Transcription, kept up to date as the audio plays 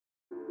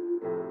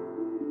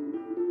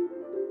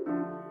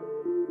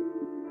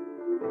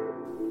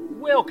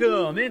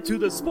Welcome into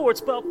the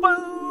Sports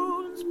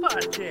Buffoons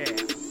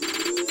Podcast.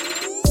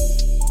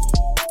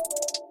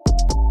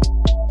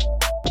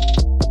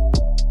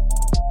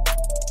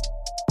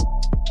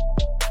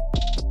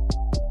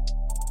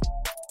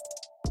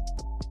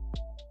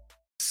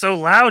 So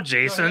loud,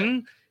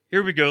 Jason.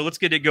 Here we go. Let's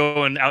get it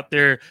going out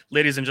there,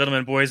 ladies and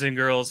gentlemen, boys and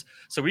girls.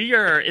 So we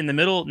are in the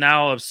middle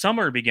now of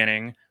summer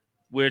beginning,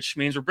 which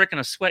means we're breaking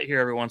a sweat here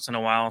every once in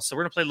a while. So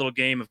we're going to play a little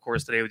game, of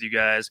course, today with you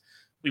guys.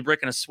 We're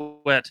breaking a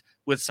sweat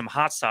with some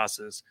hot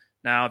sauces.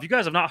 Now, if you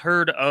guys have not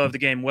heard of the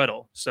game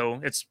Weddle, so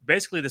it's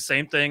basically the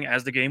same thing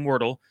as the game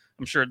Wordle.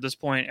 I'm sure at this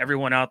point,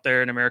 everyone out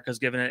there in America has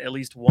given it at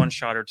least one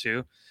shot or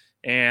two.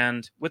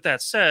 And with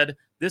that said,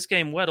 this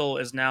game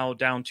Weddle is now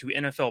down to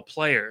NFL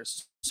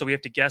players. So we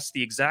have to guess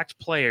the exact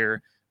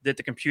player that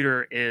the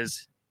computer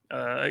is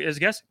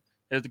guessing.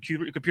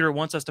 The computer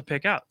wants us to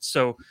pick out.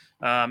 So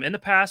in the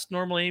past,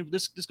 normally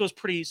this goes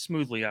pretty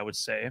smoothly, I would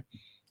say.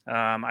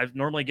 I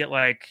normally get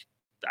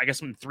I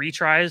guess 3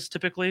 tries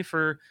typically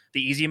for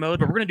the easy mode,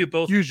 but we're going to do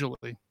both.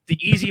 Usually the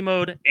easy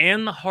mode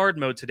and the hard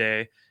mode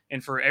today.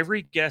 And for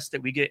every guess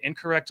that we get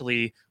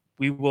incorrectly,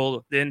 we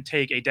will then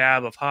take a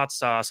dab of hot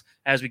sauce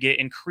as we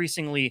get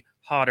increasingly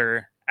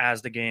hotter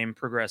as the game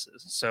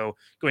progresses. So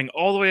going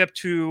all the way up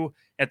to,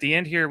 at the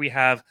end here, we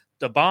have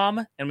the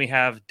Bomb and we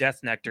have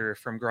Death Nectar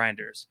from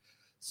Grinders.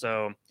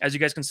 So as you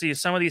guys can see,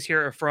 some of these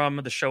here are from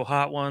the show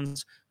Hot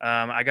Ones.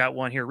 I got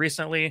one here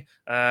recently.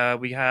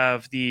 We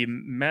have the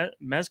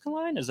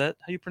Mescaline. Is that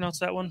how you pronounce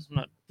that one?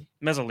 Not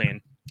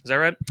Mezzaline. Is that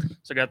right?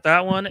 So I got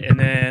that one, and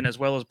then as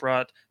well as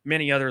brought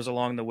many others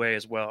along the way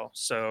as well.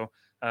 So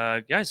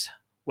guys,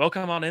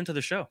 welcome on into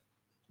the show.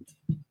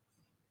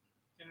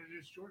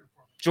 Introduce Jordan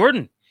for me.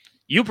 Jordan,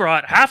 you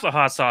brought half the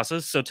hot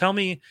sauces. So tell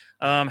me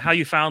how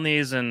you found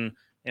these and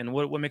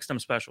what makes them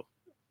special.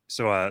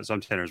 So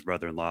I'm Tanner's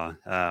brother-in-law.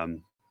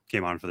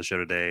 Came on for the show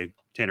today.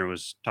 Tanner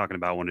was talking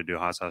about wanting to do a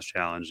hot sauce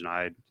challenge, and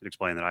I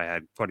explained that I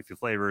had quite a few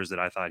flavors that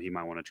I thought he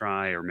might want to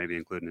try or maybe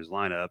include in his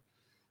lineup.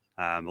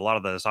 A lot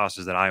of the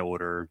sauces that I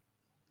order,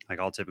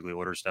 I'll typically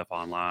order stuff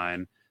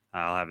online.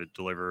 I'll have it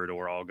delivered,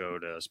 or I'll go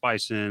to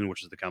Spicin,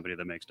 which is the company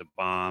that makes the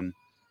Bomb,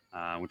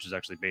 which is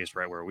actually based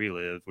right where we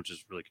live, which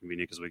is really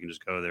convenient because we can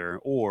just go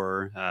there.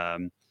 Or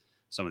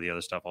some of the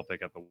other stuff I'll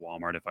pick up at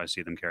Walmart if I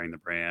see them carrying the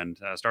brand.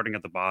 Starting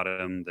at the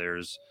bottom,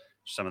 there's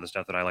some of the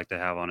stuff that I like to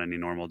have on any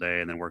normal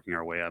day, and then working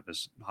our way up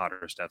is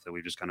hotter stuff that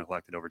we've just kind of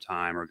collected over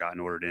time or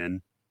gotten ordered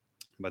in.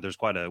 But there's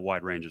quite a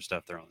wide range of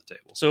stuff there on the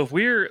table. So if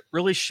we're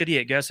really shitty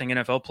at guessing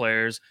NFL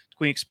players, can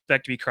we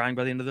expect to be crying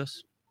by the end of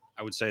this?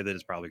 I would say that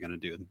it's probably going to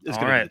do do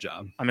the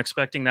job. I'm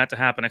expecting that to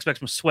happen. I expect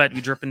some sweat to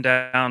be dripping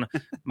down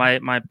my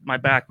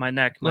back, my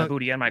neck, my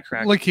booty, and my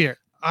crack. Look here.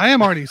 I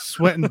am already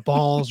sweating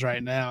balls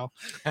right now.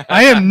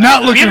 I am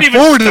not looking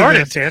forward to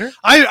this. Tanner.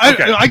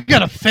 I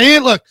got a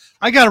fan. Look,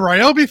 I got a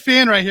Ryobi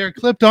fan right here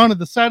clipped onto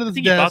the side of the I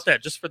think desk. you bought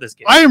that just for this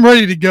game. I am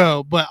ready to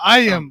go, but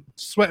I am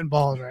sweating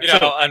balls right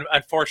now.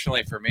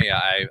 Unfortunately for me,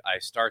 I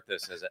start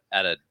this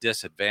at a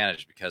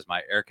disadvantage because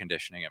my air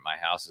conditioning at my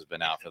house has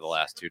been out for the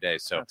last 2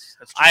 days. So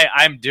that's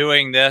I'm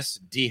doing this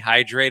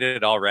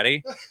dehydrated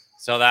already.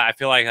 So that I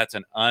feel like that's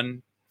an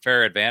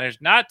unfair advantage,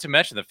 not to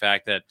mention the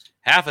fact that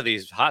half of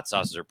these hot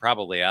sauces are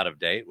probably out of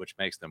date, which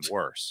makes them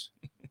worse.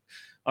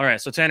 All right,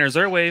 so Tanner, is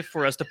there a way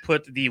for us to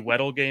put the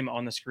Weddle game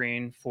on the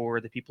screen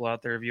for the people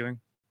out there viewing?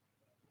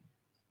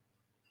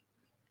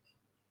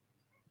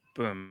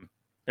 Boom.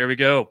 There we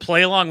go.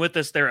 Play along with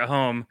us there at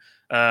home.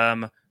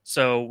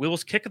 So we will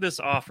kick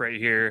this off right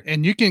here.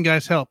 And you can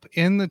guys help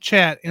in the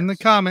chat, in the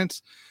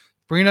comments.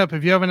 Bring it up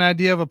if you have an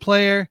idea of a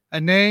player,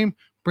 a name,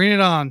 bring it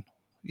on.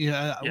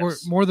 Yeah, we're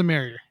more the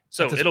merrier.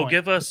 So it'll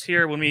give us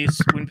here when we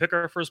pick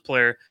our first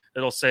player,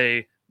 it'll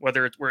say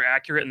whether we're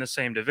accurate in the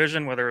same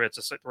division, whether it's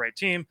the right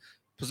team,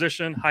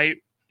 position, height,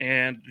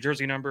 and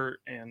jersey number,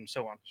 and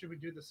so on. Should we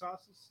do the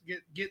sauces?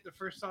 Get the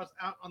first sauce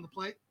out on the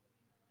plate?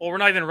 Well, we're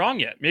not even wrong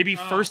yet. Maybe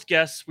first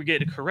guess we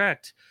get it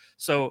correct.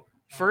 So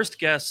first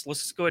guess,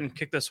 let's just go ahead and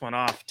kick this one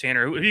off.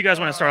 Tanner, who do you guys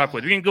want to start off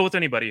with? We can go with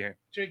anybody here.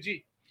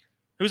 JG.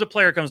 Who's a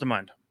player comes to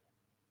mind?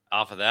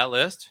 Off of that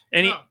list?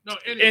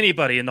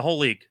 Anybody in the whole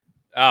league.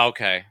 Oh,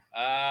 okay.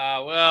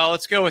 Well,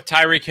 let's go with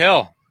Tyreek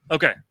Hill.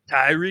 Okay,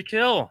 Tyreek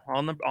Hill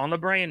on the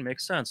brain.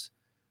 Makes sense.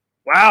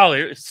 Wow,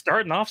 it's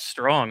starting off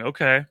strong.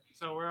 Okay.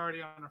 So we're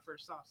already on our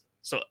first sauce.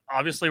 So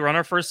obviously we're on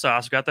our first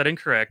sauce. Got that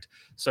incorrect.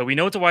 So we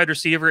know it's a wide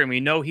receiver, and we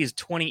know he's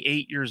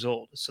 28 years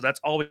old. So that's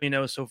all we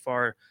know so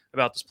far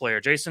about this player.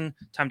 Jason,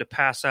 time to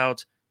pass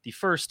out the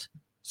first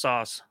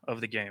sauce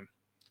of the game.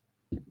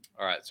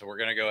 All right, so we're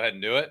going to go ahead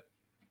and do it.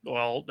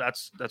 Well,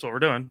 that's what we're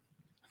doing.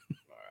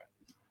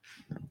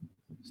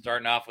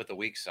 Starting off with the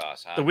weak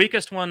sauce, huh? The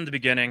weakest one in the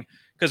beginning,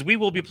 because we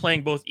will be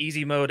playing both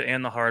easy mode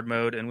and the hard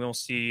mode, and we'll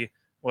see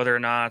whether or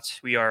not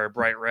we are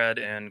bright red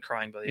and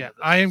crying by the end of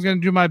this. I am going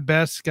to do my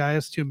best,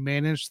 guys, to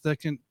manage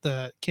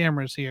the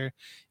cameras here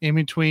in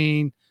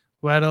between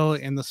Weddle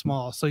and the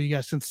small, so you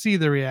guys can see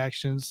the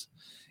reactions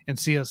and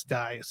see us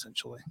die,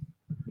 essentially.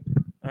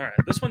 All right.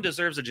 This one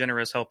deserves a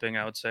generous helping,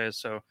 I would say.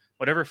 So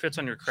whatever fits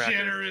on your cracker,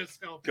 Generous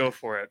helping. go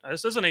for it.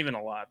 This isn't even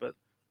a lot, but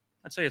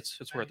I'd say it's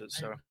worth it.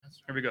 So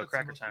here we go,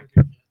 cracker time.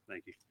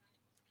 Thank you.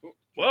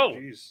 Whoa,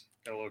 Jeez,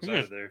 got a little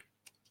excited there.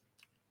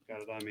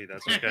 Got it on me.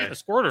 That's a okay.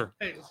 squirter.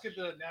 Hey, let's get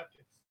the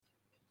napkins.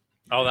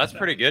 Oh, that's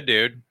pretty good,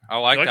 dude. I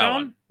like You like that that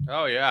one.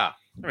 Oh yeah.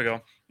 There we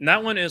go. And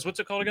that one is what's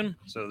it called again?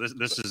 So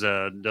this is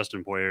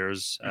Dustin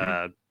Poirier's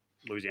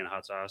Louisiana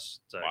hot sauce.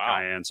 It's a Wow.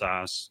 cayenne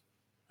sauce.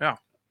 Yeah.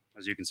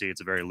 As you can see,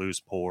 it's a very loose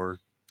pour.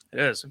 It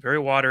is very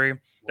watery.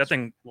 That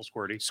thing A little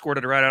squirty.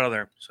 squirted right out of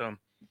there. So,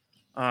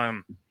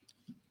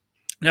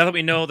 now that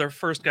we know their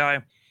first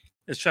guy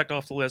is checked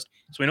off the list,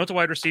 so we know it's a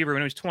wide receiver. We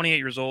know he's 28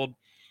 years old.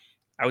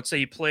 I would say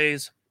he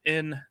plays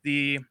in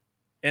the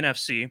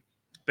NFC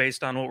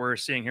based on what we're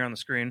seeing here on the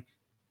screen.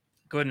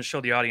 Go ahead and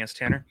show the audience,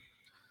 Tanner.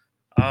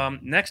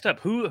 Next up,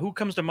 who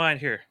comes to mind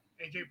here?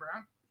 AJ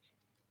Brown.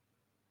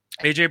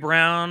 AJ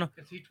Brown.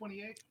 Is he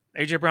 28?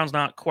 AJ Brown's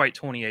not quite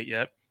 28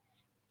 yet.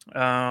 So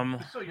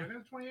you're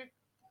going to 28?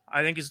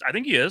 I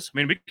think he is. I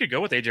mean, we could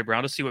go with AJ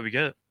Brown to see what we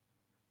get.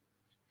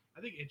 I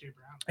think AJ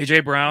Brown.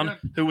 AJ Brown, Yeah.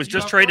 who was You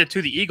just up traded for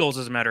to the Eagles,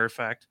 as a matter of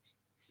fact,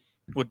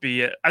 would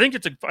be. I think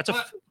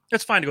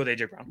it's fine to go with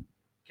AJ Brown.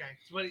 Okay.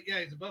 So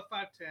he's above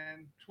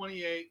 5'10",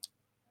 28.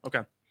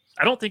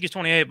 I don't think he's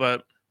 28,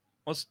 but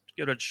let's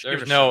give it a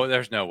There's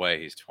shot. no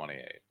way he's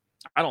 28.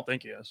 I don't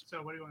think he is.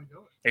 So what do you want to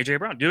go with? AJ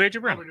Brown. Do AJ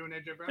Oh, Brown. we're doing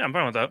AJ Brown? Yeah, I'm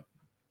fine with that.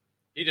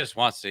 He just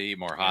wants to eat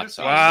more hot Yes,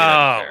 sauce.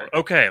 Wow. He doesn't care.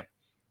 Okay.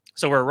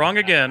 So we're wrong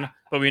again,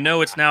 but we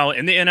know it's now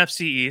in the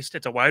NFC East.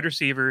 It's a wide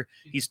receiver.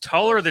 He's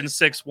taller than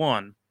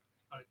 6'1".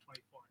 Oh,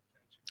 24.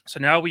 So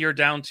now we are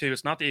down to,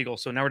 it's not the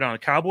Eagles. So now we're down to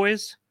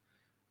Cowboys.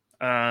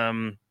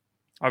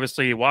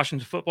 Obviously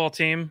Washington football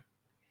team.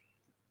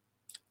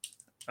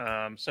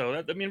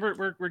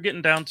 We're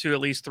getting down to at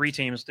least 3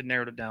 teams that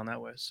narrowed it down that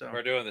way. So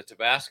We're doing the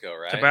Tabasco,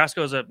 right?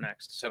 Tabasco's up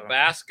next. So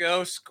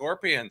Tabasco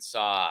scorpion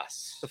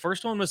sauce. the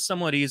first one was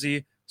somewhat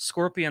easy.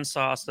 Scorpion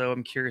sauce, though,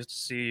 I'm curious to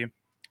see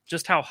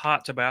just how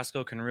hot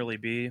Tabasco can really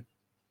be.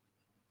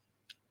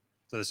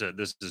 So this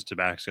is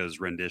Tabasco's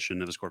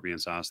rendition of a scorpion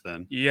sauce.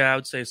 Then Yeah, I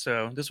would say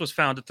so. This was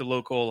found at the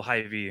local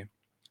Hy-Vee.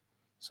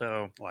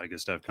 So a lot of good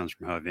stuff comes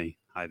from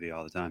Hy-Vee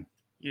all the time.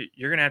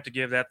 you're going to have to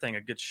give that thing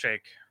a good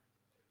shake.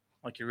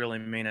 Like you really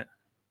mean it.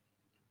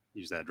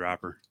 Use that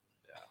dropper.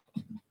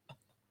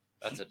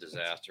 That's a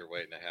disaster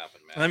waiting to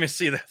happen, man. Let me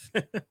see that.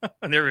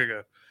 There we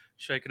go.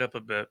 Shake it up a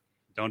bit.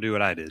 Don't do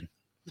what I did.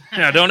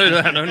 Yeah, don't do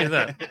that. Don't do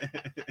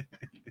that.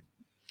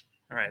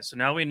 All right, so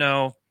now we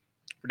know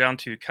we're down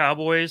to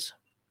Cowboys,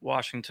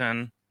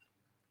 Washington,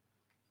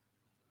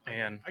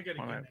 and I gotta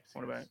what get about- next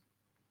what guys. about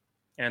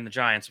and the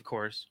Giants, of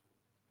course.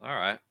 All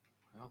right.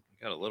 Well,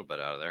 we got a little bit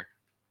out of there.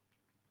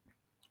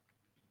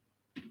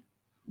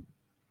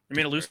 You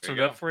mean to loosen There it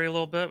you up go. for you a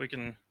little bit? We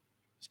can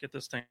just get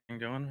this thing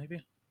going,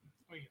 maybe.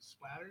 Oh, you get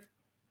splattered?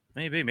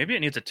 Maybe it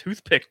needs a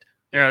toothpick.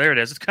 Yeah, there it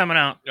is. It's coming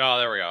out. Oh,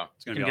 there we go.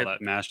 It's gonna You be can all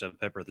that mashed up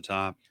pepper at the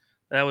top.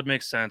 That would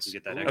make sense. You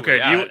get that Ooh, extra, Okay,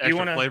 yeah, do you extra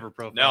want to flavor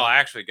profile. No, I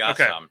actually got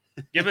Okay. some.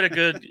 give it a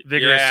good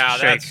vigorous Yeah,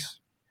 shake?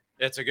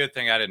 it's a good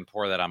thing I didn't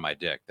pour that on my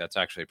dick. That's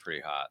actually pretty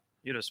hot.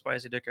 You had a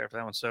spicy dick after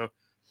that one. So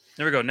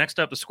there we go. Next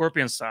up, the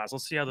scorpion sauce.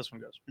 Let's see how this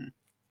one goes.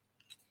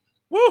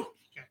 Woo!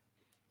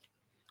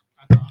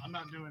 I'm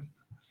not doing.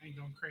 I ain't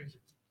going crazy.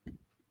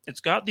 It's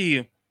got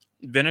the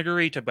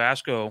vinegary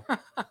Tabasco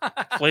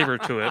flavor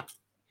to it.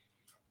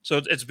 So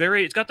it's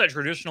got that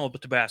traditional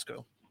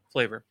Tabasco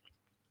flavor.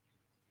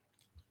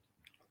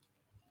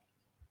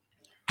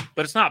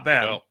 But it's not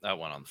bad. Oh, that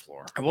went on the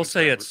floor. I will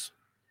say it's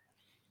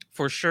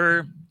for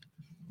sure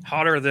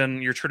hotter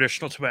than your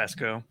traditional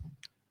Tabasco.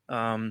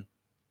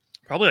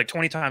 Probably like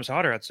 20 times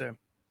hotter, I'd say.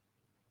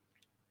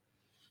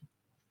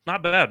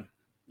 Not bad.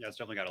 Yeah, it's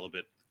definitely got a little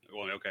bit.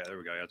 Well, okay, there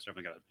we go. Yeah, it's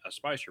definitely got a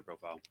spicier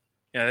profile.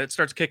 Yeah, it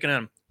starts kicking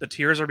in. The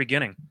tears are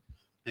beginning.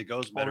 It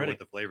goes better Already. with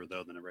the flavor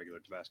though than a regular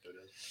Tabasco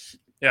does.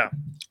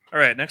 All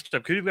right, next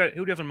up, who do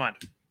you have in mind?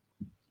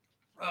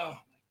 Oh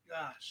my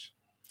gosh.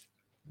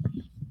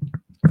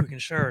 We can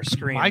share our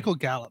screen. Michael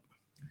Gallup.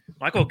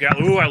 Michael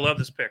Gallup. Ooh, I love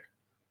this pick.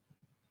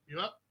 You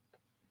up?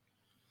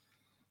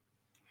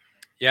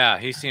 Yeah,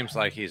 he seems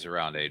like he's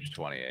around age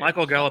 28.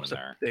 Michael something Gallup's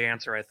there. the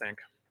answer, I think.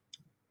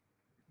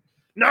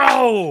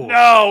 No!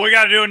 No, we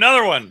got to do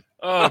another one.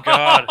 Oh,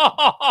 God.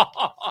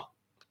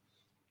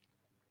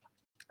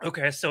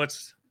 Okay, so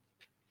it's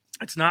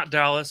not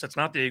Dallas. It's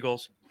not the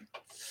Eagles.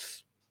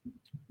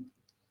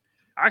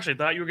 I actually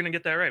thought you were going to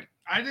get that right.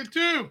 I did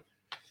too.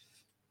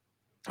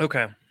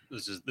 Okay.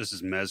 This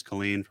is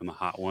mezcaline from the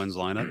Hot Ones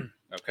lineup.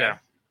 Okay. Yeah.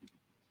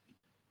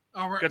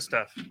 Oh, Good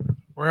stuff.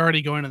 we're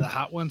already going to the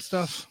hot one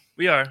stuff.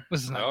 We are.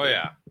 This is not Oh, good.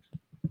 yeah.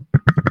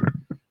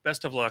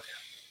 Best of luck.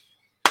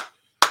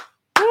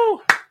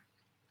 Woo!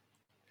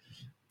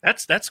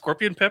 That's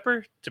scorpion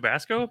pepper,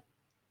 Tabasco.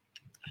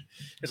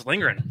 It's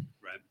lingering.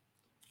 Right.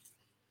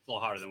 A little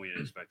hotter than we had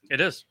expected.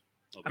 It is.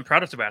 I'm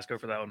proud of Tabasco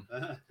for that one. I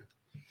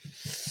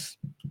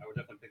would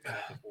definitely pick that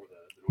up before the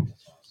normal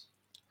sauce.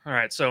 All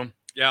right, so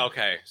Yeah,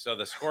 okay. So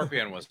the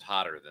scorpion was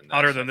hotter than this.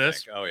 Hotter than I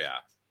this? think. Oh, yeah.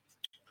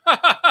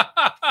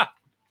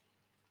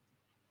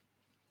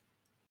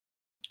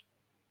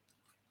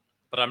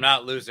 But I'm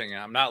not losing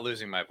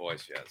my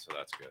voice yet, so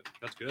that's good.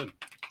 That's good.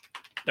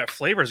 That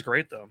flavor is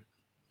great though.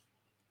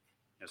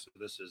 Yeah, so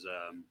this is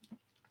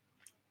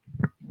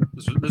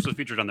this was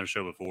featured on their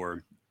show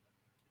before.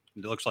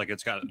 It looks like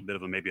it's got a bit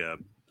of maybe a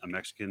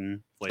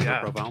Mexican flavor Yeah.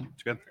 profile.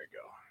 It's good. There you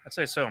go. I'd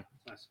say so.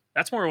 Nice.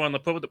 That's more one to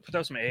put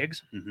out some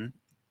eggs. Mm-hmm.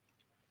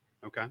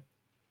 Okay.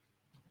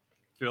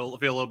 Feel a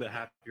little bit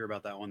happier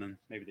about that one than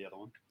maybe the other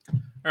one.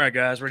 All right,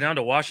 guys, we're down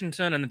to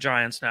Washington and the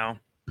Giants now.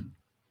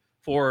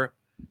 4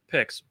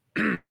 picks.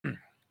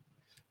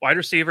 Wide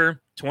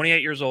receiver,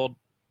 28 years old.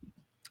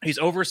 He's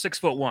over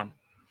 6'1".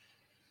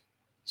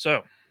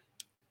 So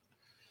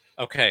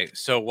Okay,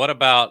 so what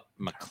about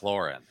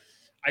McLaurin?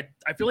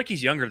 I feel like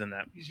he's younger than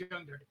that. He's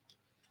younger.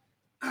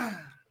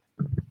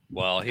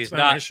 Well, he's That's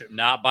not an not issue.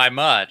 not by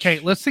much. Okay,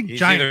 let's think He's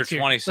Giants. either here.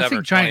 27 Let's or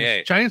think Giants.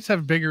 28. Giants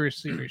have bigger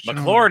receivers. you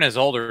know. McLaurin is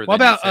older. What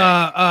than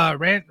about you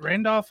think.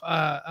 Randolph?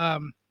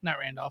 Not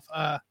Randolph.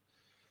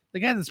 The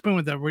guy that's been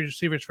with the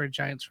receivers for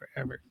Giants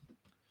forever.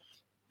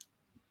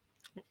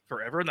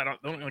 Forever. They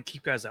don't want to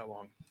keep guys that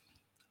long.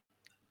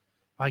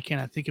 Why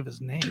can't I think of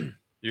his name?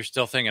 You're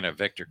still thinking of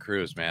Victor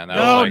Cruz, man. That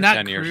No, was like not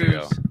 10 years Cruz.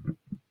 ago.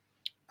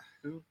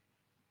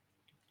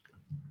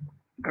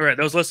 All right,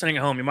 those listening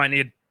at home, you might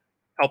need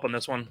help on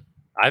this one.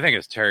 I think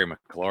it's Terry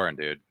McLaurin,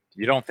 dude.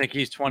 You don't think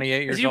he's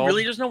 28 years Is he old?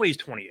 really? There's no way he's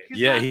 28.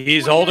 Yeah,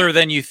 he's older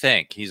than you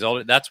think. He's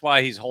older. That's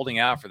why he's holding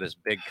out for this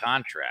big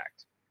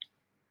contract.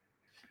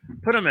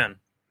 Put him in.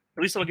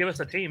 At least it'll give us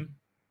a team.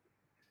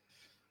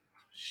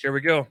 Here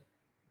we go.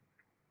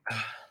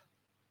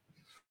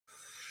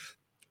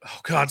 Oh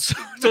God! So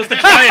it's the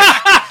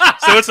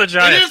Giants. So it's the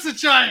Giants. the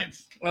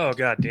Giants. Oh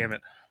God, damn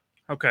it.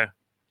 Okay.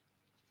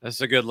 This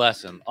is a good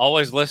lesson.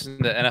 Always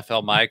listen to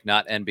NFL Mike,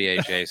 not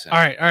NBA Jason. All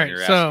right. when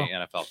You're So, asking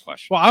NFL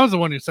questions. well, I was the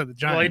one who said the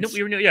Well, Giants.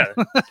 we knew, yeah.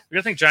 We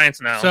gotta think Giants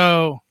now.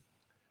 So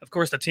of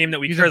course, the team that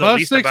we he's care the above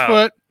least 6 about.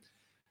 foot.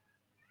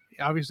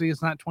 Obviously,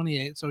 he's not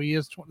 28, so he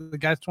is. The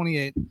guy's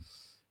 28,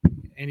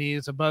 and he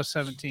is above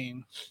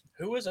 17.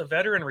 Who is a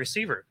veteran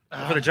receiver for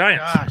Oh, the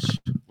Giants? Gosh,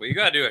 Well, you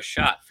got to do a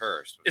shot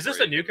first. Is this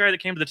before a you new do- guy that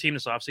came to the team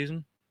this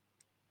offseason?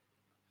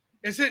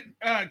 is it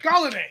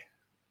Galladay?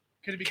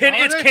 Could it be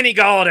It's Kenny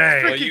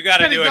Galladay. Well, you got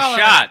to Kenny do a Galladay.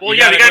 shot. Well, You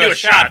yeah, we gotta gotta do a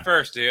shot.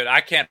 first, dude. I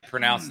can't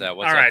pronounce that.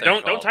 What's All that right, thing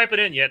don't called? type it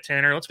in yet,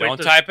 Tanner. Let's Don't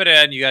wait. type it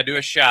in. You got to do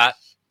a shot.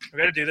 We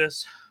got to do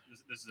this.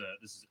 This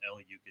is El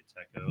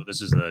Yucateco.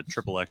 This is the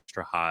triple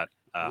extra hot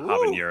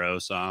habanero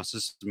sauce.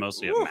 This is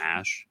mostly a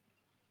mash.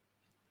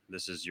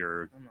 This is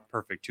your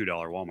perfect $2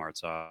 Walmart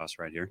sauce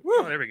right here.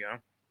 Oh, there we go.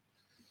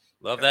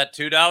 Love that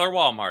 $2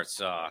 Walmart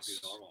sauce.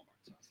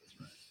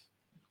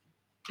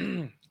 All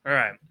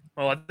right.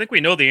 Well, I think we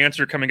know the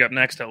answer coming up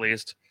next, at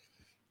least.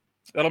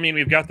 That'll mean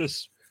we've got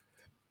this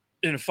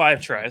in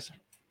 5 tries.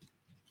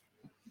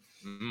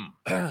 Mm.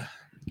 All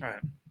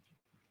right.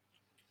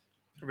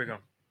 Here we go.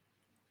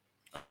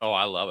 Oh,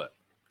 I love it.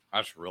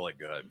 That's really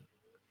good.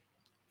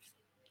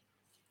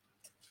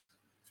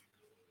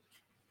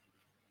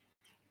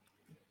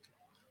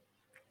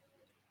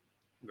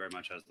 Very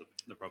much has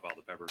the profile of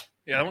the pepper.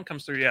 Yeah, that one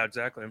comes through. Yeah,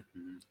 exactly.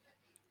 Mhm.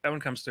 That one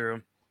comes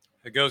through.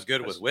 It goes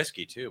good with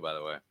whiskey too, by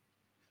the way. I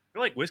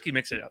feel like whiskey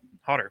makes it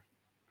hotter.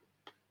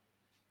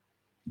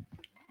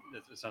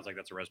 It sounds like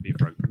that's a recipe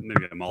for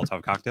maybe a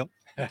Molotov cocktail.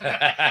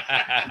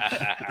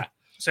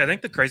 So I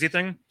think the crazy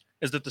thing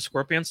is that the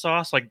scorpion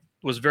sauce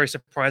was very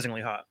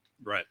surprisingly hot.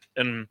 Right.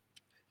 And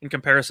in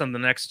comparison to the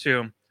next two,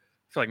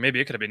 I feel like maybe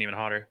it could have been even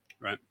hotter.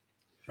 Right.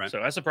 So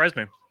that surprised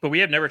me. But we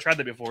have never tried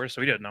that before,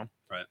 so we didn't know.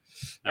 Right.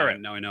 All right.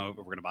 Now we know if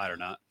we're going to buy it or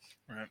not.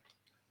 Let's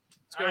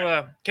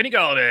go Kenny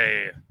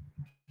Galladay.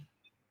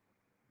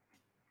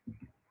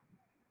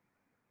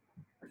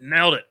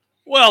 Nailed it.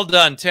 Well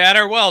done,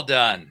 Tanner. Well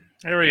done.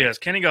 There he is.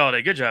 Kenny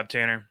Galladay. Good job,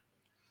 Tanner.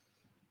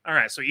 All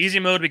right. So easy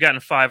mode, we got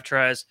in 5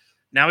 tries.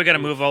 Now we got to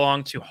move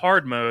along to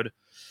hard mode,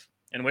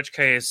 in which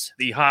case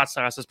the hot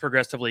sauces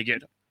progressively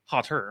get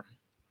hotter.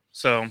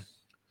 So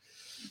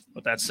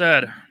with that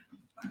said,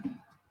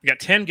 we got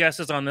 10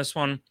 guesses on this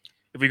one.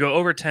 If we go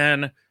over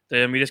 10,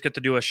 then we just get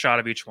to do a shot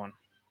of each one.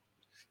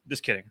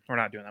 Just kidding. We're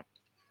not doing that.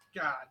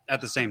 God. At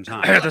the same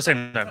time. At the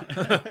same time.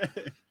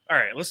 All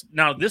right.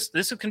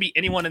 This can be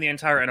anyone in the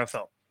entire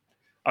NFL.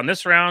 On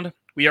this round,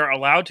 we are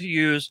allowed to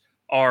use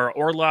our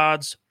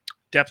Orlod's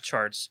depth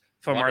charts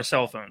from our Wonderful.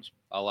 cell phones.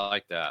 I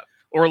like that.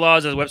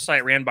 Orlod's is a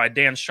website ran by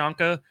Dan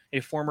Shanka, a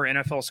former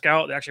NFL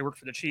scout that actually worked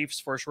for the Chiefs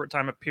for a short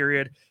time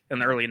period in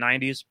the early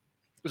 90s,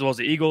 as well as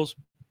the Eagles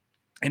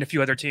and a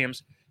few other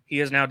teams. He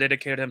has now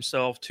dedicated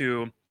himself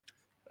to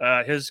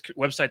his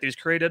website that he's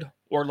created,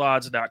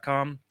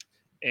 orlods.com,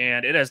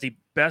 and it has the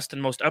best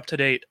and most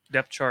up-to-date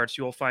depth charts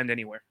you will find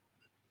anywhere.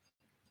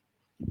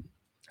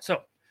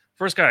 So,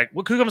 first guy,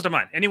 who comes to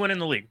mind? Anyone in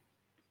the league?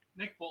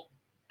 Nick Bolton.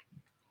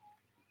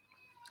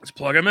 Let's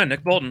plug him in.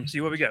 Nick Bolton,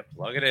 see what we get.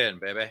 Plug it in,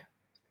 baby.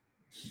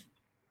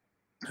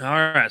 All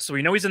right, so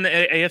we know he's in the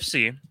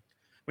AFC.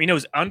 We know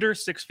he's under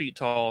 6 feet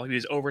tall.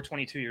 He's over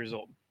 22 years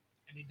old.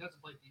 And he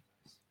doesn't play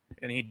defense.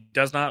 And he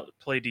does not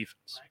play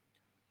defense. Right.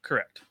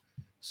 Correct.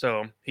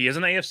 So he is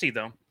in the AFC,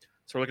 though.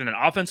 So we're looking at an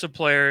offensive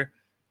player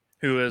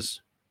who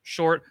is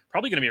short,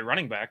 probably going to be a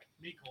running back.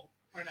 Nicole.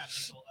 Or not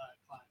Nicole,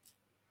 Clyde.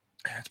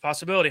 It's a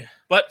possibility.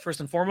 But first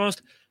and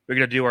foremost, we're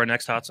going to do our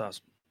next hot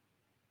sauce.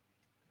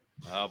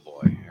 Oh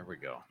boy, here we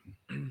go.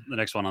 The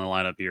next one on the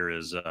lineup here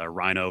is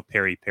Rhino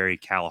Peri Peri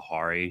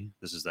Kalahari.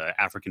 This is the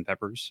African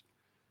peppers.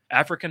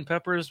 African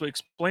peppers.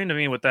 Explain to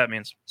me what that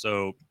means.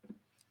 So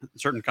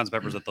certain kinds of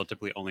peppers that they'll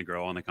typically only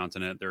grow on the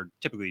continent, they're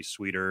typically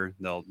sweeter.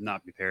 They'll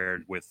not be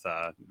paired with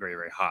very,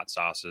 very hot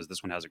sauces.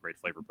 This one has a great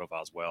flavor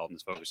profile as well, and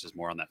this focuses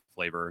more on that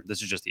flavor.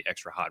 This is just the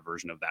extra hot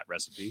version of that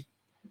recipe.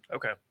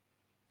 Okay.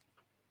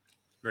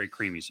 Very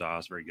creamy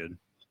sauce, very good.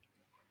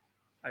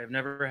 I have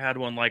never had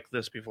one like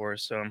this before,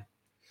 so I'm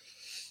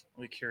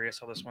really curious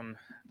how this one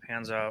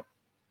pans out.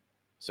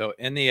 So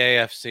in the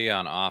AFC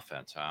on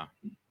offense, huh?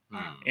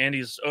 And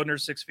he's under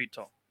 6 feet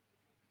tall.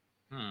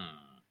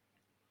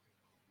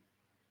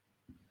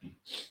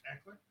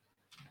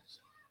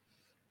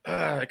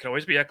 It could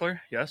always be Eckler,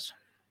 yes.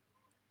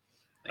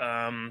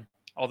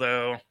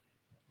 Although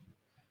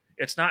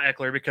it's not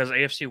Eckler because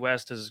AFC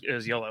West is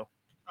yellow.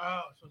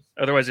 Oh, so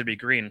Otherwise, it'd be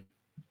green.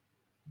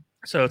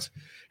 So it's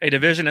a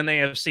division in the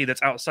AFC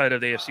that's outside of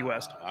the AFC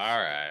West. All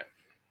right.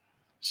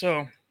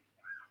 So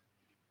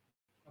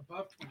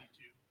above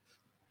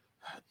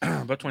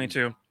 22. about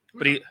 22.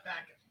 But Who's he- on the back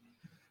end?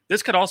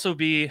 This could also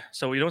be,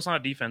 so it's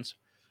not defense.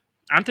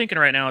 I'm thinking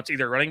right now it's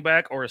either running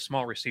back or a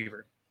small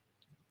receiver.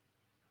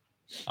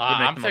 Would make I'm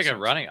the most thinking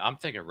sense. running. I'm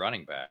thinking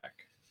running back.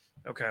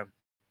 Okay.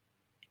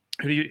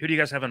 Who do you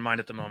guys have in mind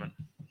at the moment?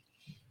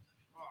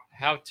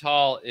 How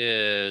tall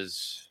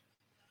is?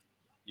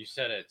 You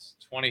said it's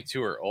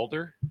 22 or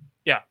older.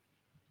 Yeah.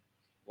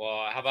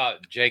 Well, how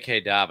about J.K.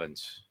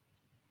 Dobbins?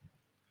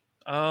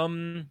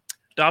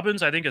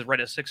 Dobbins, I think, is right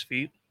at 6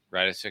 feet,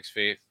 Right at 6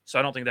 feet. so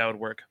I don't think that would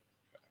work.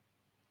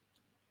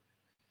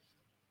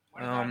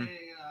 What about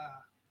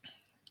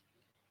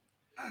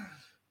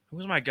Who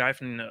was my guy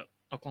from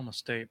Oklahoma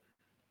State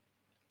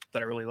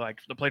that I really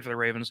liked that played for the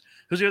Ravens?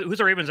 Who's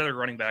the Ravens' other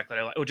running back that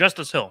I like? Oh,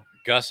 Justice Hill.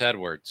 Gus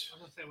Edwards.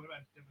 I was gonna say, what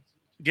about Davidson?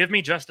 Give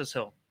me Justice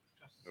Hill.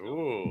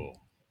 Ooh.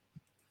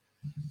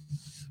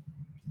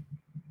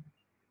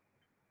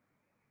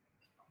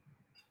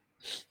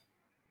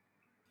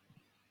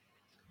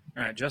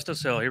 All right,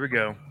 Justice Hill. Here we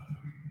go.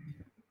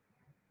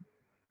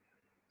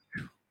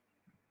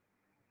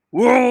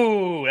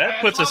 Whoa, that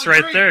That's puts us on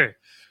right green. there.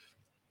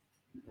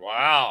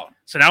 Wow.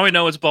 So now we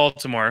know it's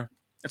Baltimore.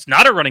 It's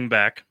not a running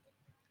back,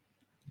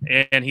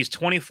 and he's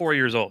 24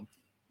 years old.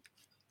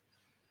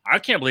 I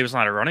can't believe it's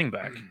not a running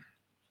back.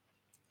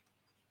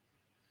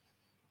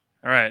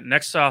 All right,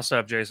 next sauce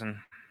up, Jason.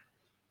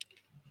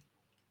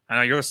 I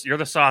know you're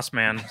the sauce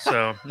man,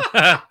 so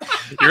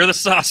you're the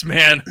sauce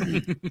man.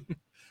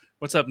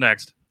 What's up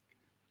next?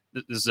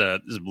 This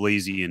is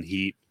Blazy and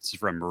Heat. This is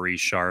from Marie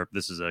Sharp.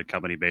 This is a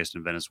company based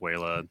in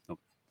Venezuela.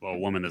 A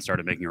woman that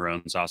started making her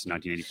own sauce in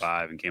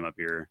 1985 and came up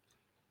here.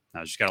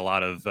 She's got a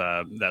lot of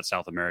that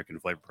South American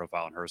flavor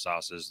profile in her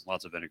sauces.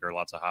 Lots of vinegar,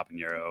 lots of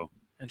habanero.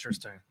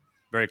 Interesting.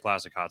 Very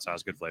classic hot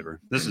sauce, good flavor.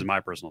 This is my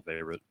personal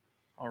favorite.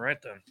 All right,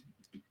 then.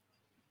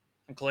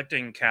 I'm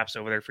collecting caps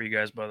over there for you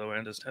guys, by the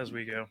way, just as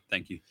we go.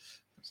 Thank you.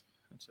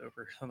 It's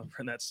over on the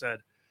print that said.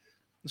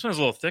 This one's a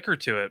little thicker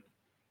to it.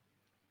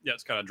 Yeah,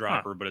 it's got a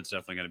dropper, but it's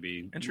definitely going to be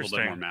a little Interesting.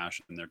 bit more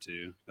mash in there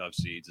too. Of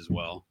seeds as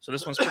well. So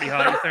this one's pretty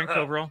hot, you think,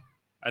 overall?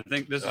 I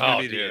think this is Oh,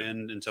 going to be dude. the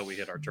end until we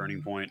hit our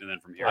turning point, and then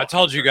from here. I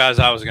told you guys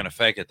I was gonna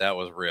fake it. That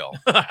was real.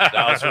 That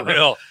was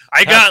real.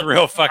 I That's got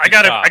real fucking.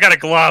 I got a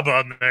glob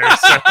on there.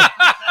 So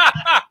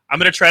I'm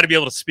gonna try to be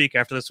able to speak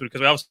after this one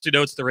because we obviously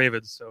know it's the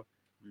Ravens.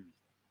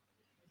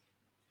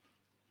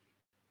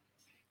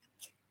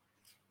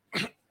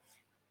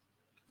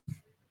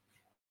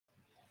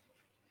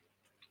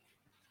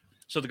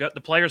 So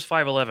the player's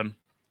 5'11",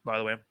 by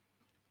the way.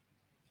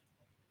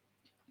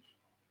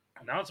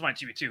 Now it's might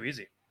be too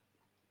easy.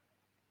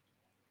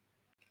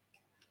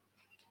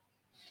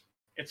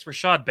 It's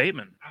Rashad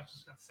Bateman. I was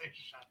just gonna say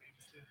Rashad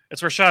Bateman too.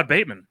 It's Rashad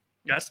Bateman.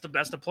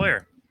 That's the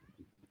player.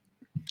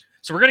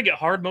 So we're gonna get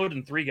hard mode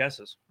in 3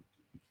 guesses.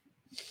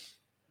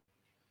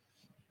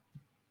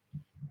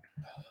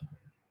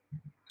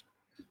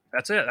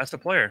 That's it. That's the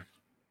player.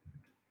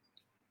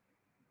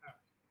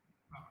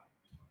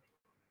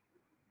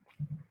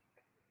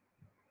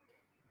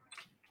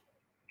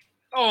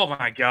 Oh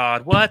my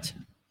God! What?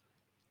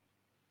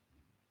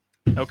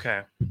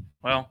 Okay.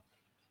 Well,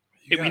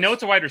 we know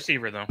it's a wide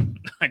receiver, though.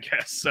 I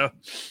guess so.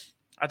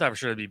 I thought for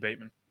sure it'd be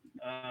Bateman.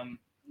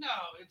 No,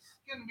 it's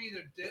gonna be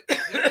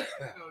either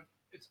no,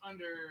 it's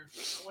under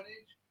what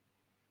age?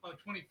 Oh,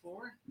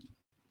 24.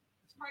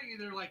 It's probably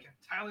either like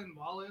a Tylen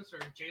Wallace or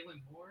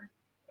Jalen Moore.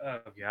 Oh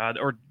God!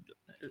 Or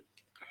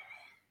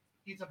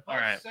He's above All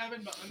right.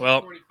 7, but under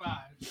Well,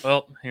 45.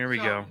 well, here we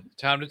So, go.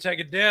 Time to take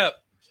a dip.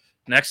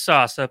 Next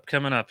sauce up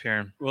coming up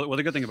here. Well,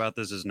 the good thing about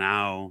this is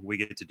now we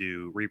get to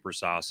do Reaper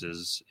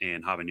sauces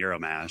and habanero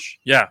mash.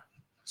 Yeah,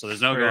 So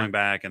there's no Sure. going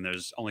back, and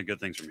there's only good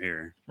things from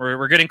here.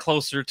 we're getting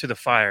closer to the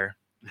fire.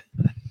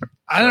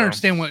 I don't So-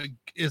 understand what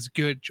is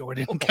good,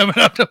 Jordan, coming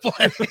up to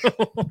play.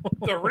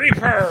 The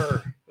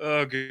Reaper.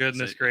 Oh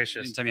goodness So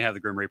gracious! Anytime you have the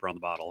Grim Reaper on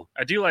the bottle.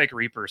 I do like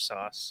Reaper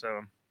sauce,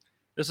 so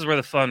this is where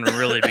the fun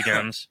really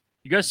begins.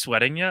 You guys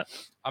sweating yet?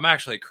 I'm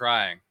actually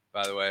crying,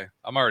 by the way.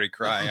 I'm already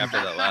crying after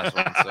that last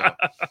one. So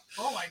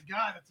Oh my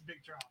god, that's a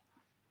big drop.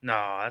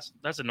 No,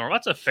 that's a normal.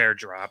 That's a fair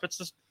drop. It's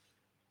just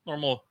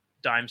normal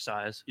dime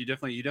size. You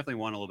definitely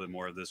want a little bit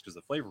more of this because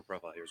the flavor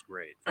profile here is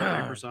great.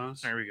 Reaper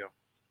sauce. There we go.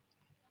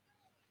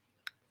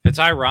 it's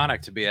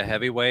ironic to be a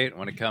heavyweight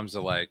when it comes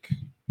to like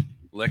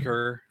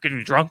liquor,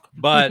 Getting drunk,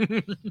 but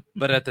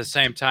at the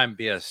same time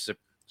be a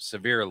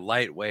severe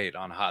lightweight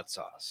on hot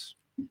sauce.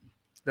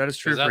 that is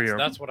true 'Cause for you.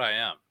 That's what I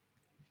am.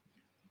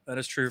 That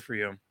is true for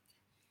you.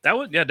 That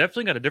would, yeah,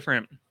 definitely got a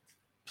different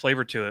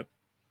flavor to it.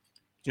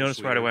 You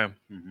notice right Sweeter. away.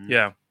 Mhm.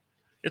 Yeah,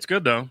 it's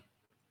good though.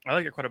 I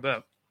like it quite a bit.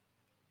 A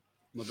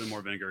little bit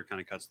more vinegar kind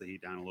of cuts the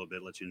heat down a little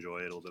bit, lets you enjoy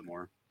it a little bit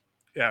more.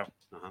 Yeah,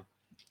 Uh-huh.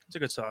 it's a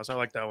good sauce. I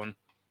like that one.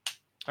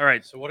 All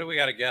right, So what do we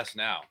got to guess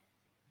now?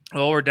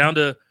 well, we're down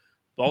to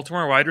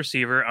Baltimore wide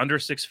receiver under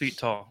 6 feet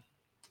tall.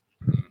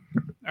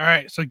 All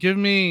right, so give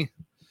me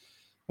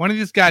one of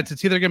these guys.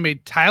 It's either going to be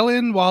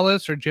Tylan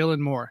Wallace or Jalen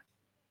Moore.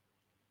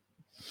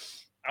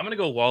 I'm gonna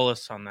go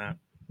Wallace on that.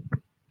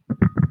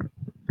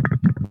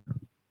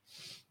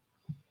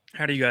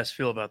 How do you guys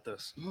feel about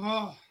this?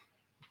 Oh,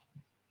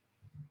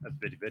 That's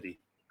bitty bitty.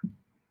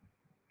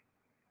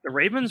 The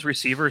Ravens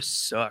receivers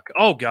suck.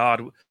 Oh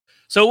God.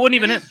 So it wouldn't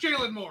even hit.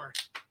 Jalen Moore.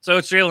 So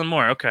it's Jalen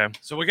Moore. Okay.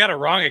 So we got it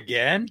wrong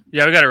again?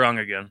 Yeah, we got it wrong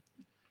again.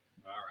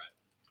 All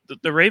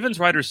right. The Ravens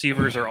wide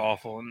receivers are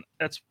awful, and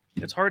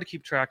it's hard to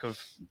keep track of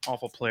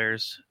awful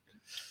players.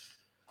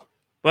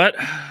 But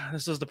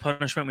this is the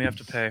punishment we have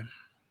to pay.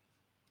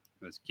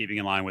 It's keeping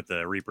in line with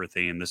the Reaper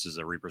theme. This is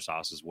a Reaper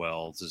sauce as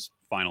well. This is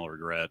Final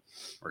Regret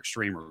or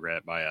Extreme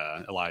Regret by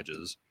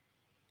Elijah's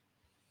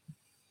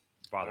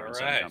father and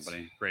son Alright.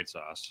 company. Great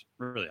sauce.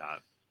 Really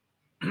hot.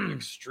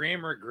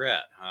 Extreme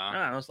regret, huh?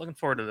 I was looking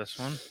forward to this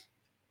one.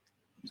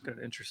 It's got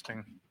an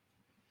interesting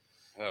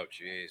Oh,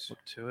 jeez. look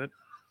to it.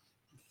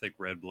 Thick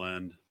red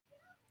blend.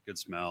 Good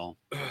smell.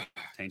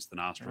 Taints the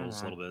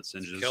nostrils a little bit.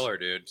 Singes. Killer,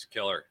 dude. It's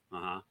killer.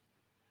 Uh-huh.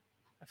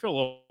 I feel a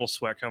little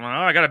sweat coming. Oh,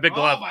 I got a big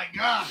glove. my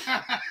god.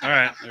 All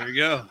right. There we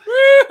go.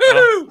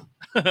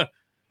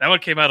 That one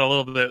came out a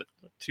little bit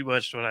too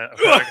much to what I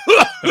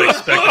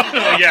expected.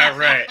 Oh, yeah,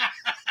 right.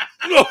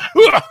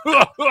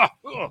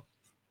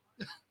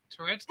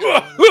 Tourette's.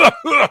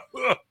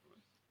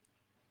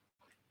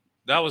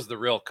 That was the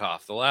real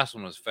cough. The last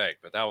one was fake,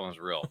 but that one was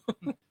real.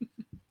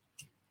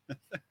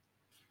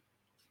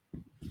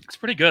 It's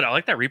pretty good. I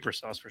like that Reaper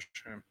sauce for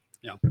sure.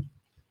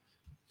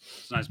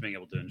 It's nice being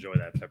able to enjoy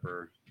that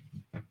pepper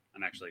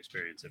and actually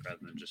experience it rather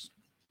than just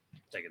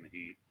taking the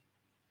heat.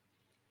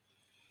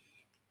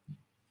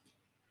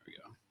 There we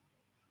go.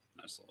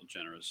 Nice little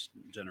generous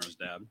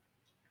dab.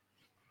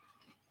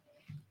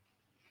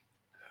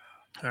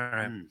 All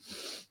right. Mm.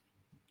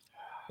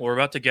 Well, we're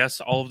about to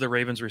guess all of the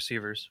Ravens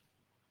receivers.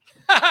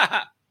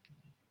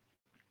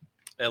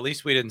 At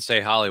least we didn't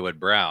say Hollywood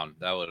Brown.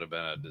 That would have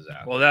been a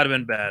disaster. Well, that would have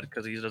been bad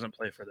because he doesn't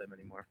play for them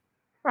anymore.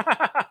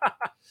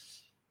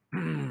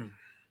 Who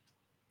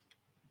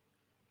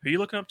are you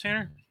looking up,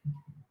 Tanner?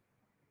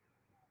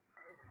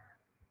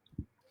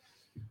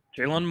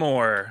 Jalen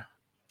Moore.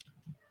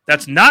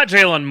 That's not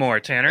Jalen Moore,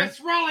 Tanner. That's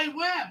Raleigh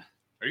Webb.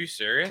 Are you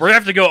serious? We're going to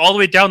have to go all the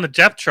way down the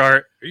depth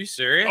chart. Are you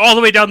serious? All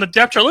the way down the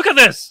depth chart. Look at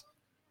this.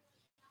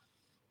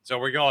 So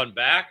we're going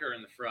back or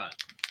in the front?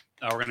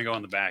 Oh, we're gonna go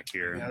on the back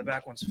here. Yeah, the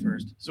back one's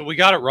first. So we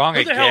got it wrong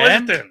Who the again? hell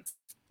is it then?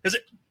 Is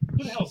it?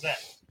 Who the hell is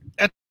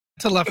that?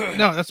 To left.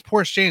 No, that's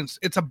Porsche James.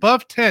 It's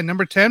above 10,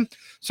 number 10.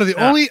 So the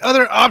Yeah. only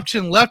other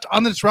option left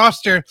on this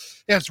roster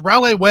is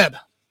Raleigh Webb.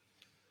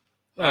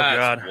 Oh,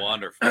 That's God.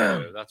 wonderful.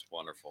 Dude. That's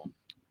wonderful.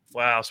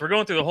 Wow. So we're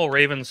going through the whole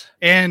Ravens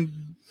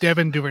And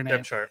Devin Duvernay.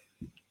 depth chart.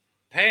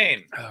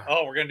 Pain.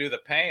 Oh, we're going to do the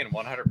pain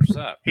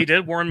 100%. He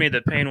did warn me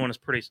that Payne one is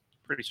pretty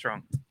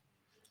strong.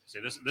 See,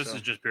 this So-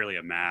 is just purely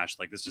a mash.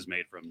 Like this is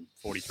made from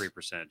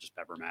 43% just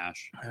pepper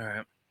mash. All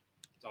right.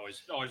 It's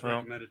always Well-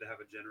 recommended to have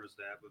a generous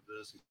dab with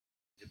this and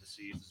get the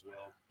seeds as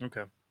well.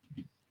 Okay.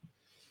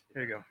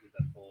 Here you go. Get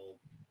that full,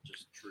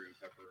 just true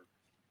pepper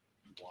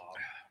blob.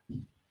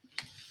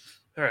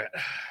 All right.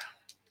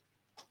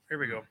 Here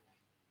we go.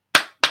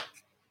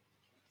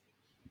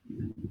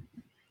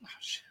 Oh,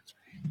 shit.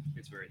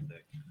 It's very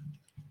thick.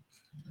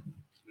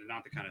 They're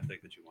not the kind of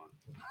thick that you want.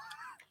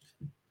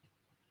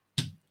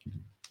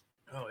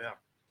 Oh yeah.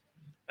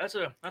 That's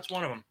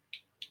one of them.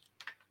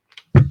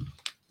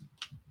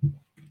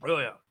 Oh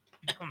yeah.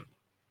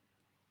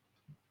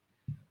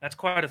 That's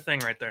quite a thing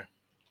right there.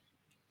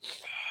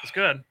 It's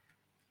good.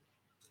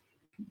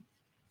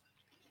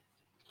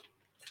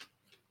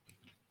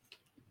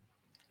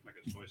 Like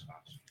a soy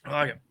sauce. I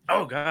like it.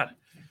 Oh god.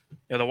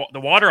 Yeah, the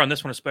water on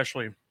this one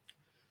especially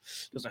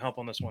doesn't help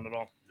on this one at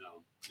all.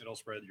 No, it'll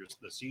spread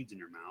the seeds in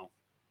your mouth.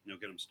 You'll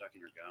get them stuck in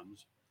your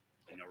gums,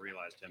 and you'll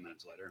realize 10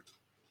 minutes later.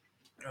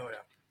 Oh yeah.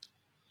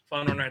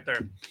 Fun one right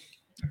there.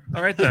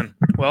 All right then.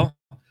 Well,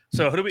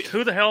 so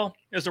who the hell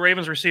is the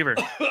Ravens receiver?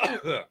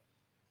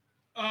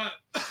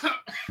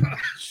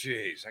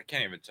 Jeez, I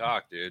can't even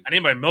talk, dude. I need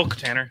my milk,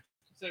 Tanner.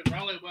 Say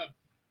Raleigh Webb.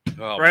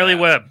 Oh, Riley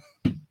man. Webb.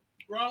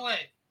 Raleigh.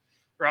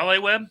 Raleigh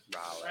Webb?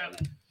 Raleigh.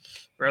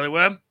 Riley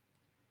Webb.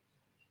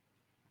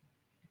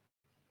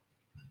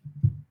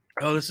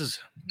 Oh, this is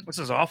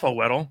awful,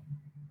 Weddle.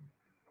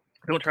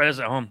 Don't try this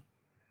at home.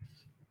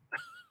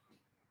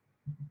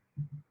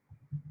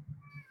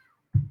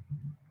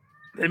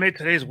 They made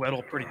today's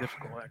Weddle pretty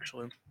difficult,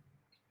 actually.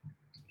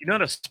 You know how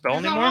to spell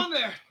He's not anymore? on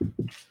there.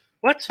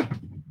 What?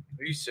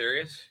 Are you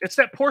serious? It's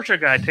that Porsche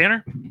guy,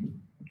 Tanner.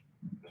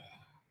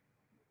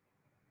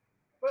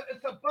 But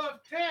it's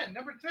above 10,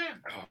 number 10.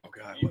 Oh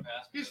God.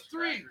 He's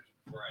 3.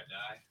 Before I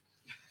die.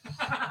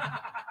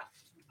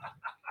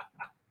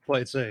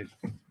 Play it safe.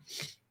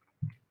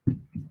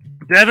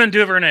 Devin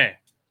Duvernay.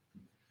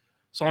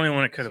 It's the only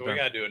one it could have So we been.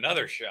 got to do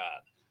another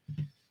shot.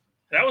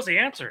 That was the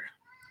answer.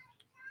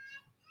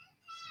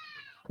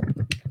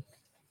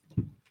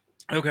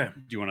 Okay.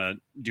 Do you want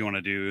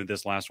to do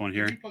this last one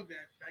here? Plug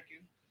that back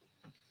in.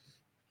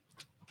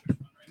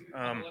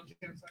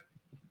 Left-hand side.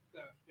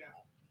 Yeah.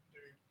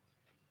 There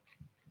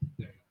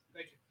you go.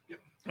 Thank you.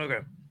 Yep.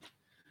 Okay.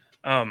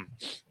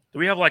 Do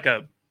we have like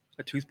a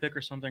toothpick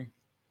or something?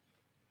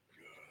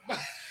 Do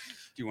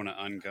you want to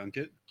ungunk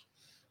it?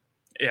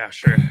 Yeah,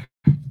 sure.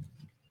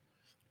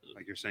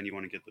 Like you're saying, you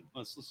want to get the.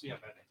 Let's see how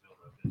bad I feel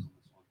about this on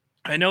this one.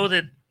 I know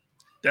that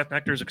Death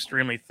Nectar is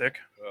extremely thick.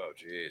 Oh,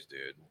 jeez,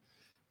 dude.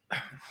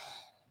 That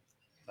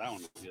one.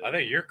 Was good. I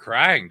think you're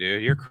crying,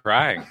 dude. You're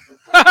crying.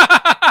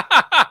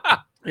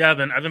 Yeah,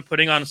 I've been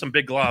putting on some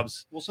big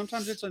globs. Well,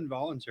 sometimes it's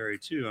involuntary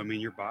too. I mean,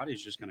 your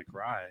body's just gonna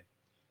cry. It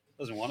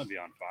doesn't want to be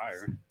on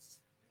fire.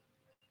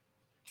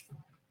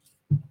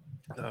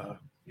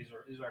 These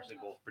are actually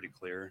both pretty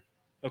clear.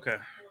 Okay.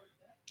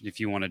 If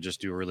you want to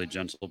just do a really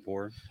gentle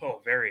pour,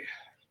 Oh, very.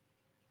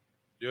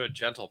 Do a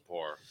gentle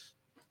pour.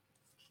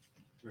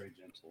 very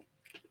gentle.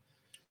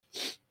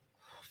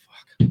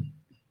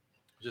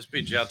 Just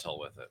be gentle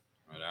with it,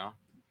 you know?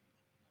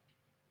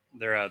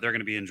 They're going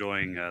to be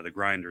enjoying the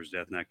Grinders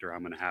Death Nectar.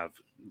 I'm going to have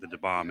the Da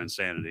Bomb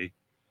Insanity.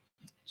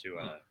 To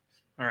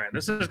All right.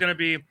 This is going to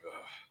be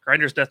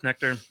Grinder's Death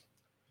Nectar.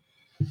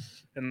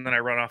 And then I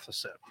run off the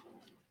set.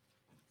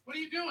 What are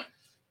you doing?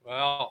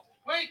 Well,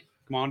 Wait.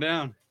 come on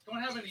down.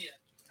 Don't have any yet.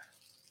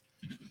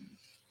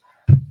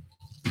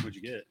 What'd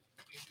you get?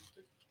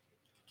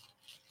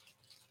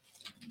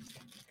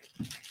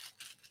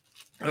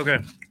 Okay.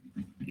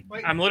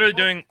 Wait. I'm literally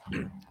doing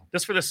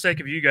this for the sake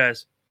of you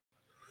guys.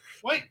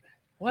 Wait.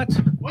 What?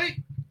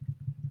 Wait.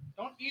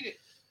 Don't eat it.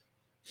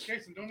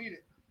 Jason, don't eat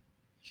it.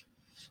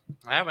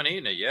 I haven't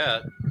eaten it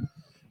yet.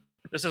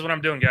 This is what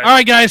I'm doing, guys. All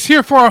right, guys,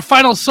 here for our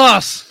final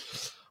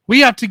sauce. We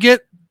have to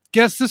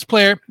guess this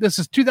player. This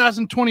is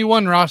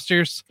 2021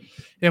 rosters,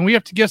 and we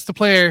have to guess the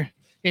player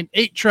in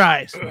 8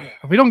 tries.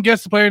 If we don't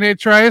guess the player in 8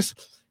 tries,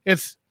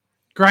 it's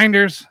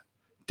Grinders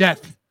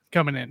Death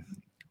coming in.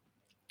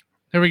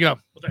 There we go.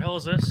 What the hell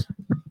is this?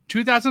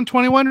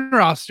 2021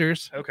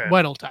 rosters. Okay.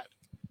 Weddle type.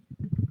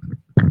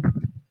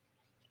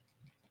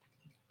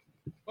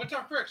 What's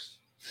our first?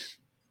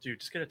 Dude,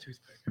 just get a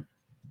toothpick.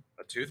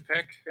 A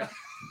toothpick?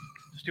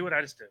 Just do what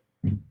I just did.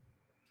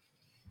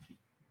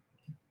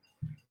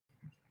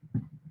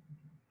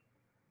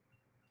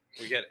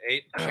 We get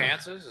 8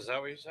 chances? Is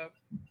that what you said?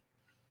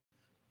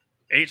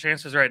 8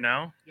 chances right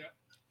now? Yeah.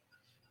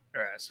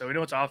 All right, so we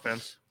know it's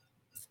offense.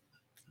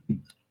 Give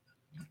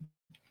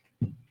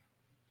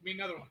me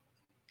another one.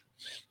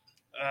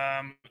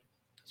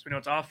 So we know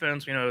it's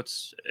offense. We know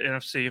it's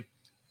NFC.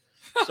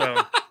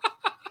 So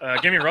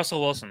give me Russell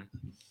Wilson.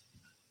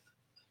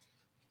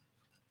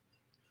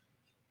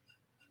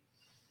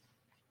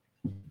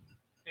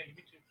 Hey, give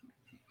me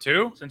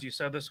 2? Since you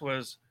said this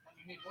was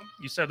You need one?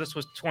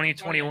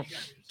 2021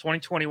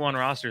 2021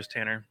 rosters,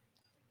 Tanner.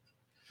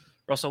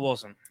 Russell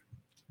Wilson.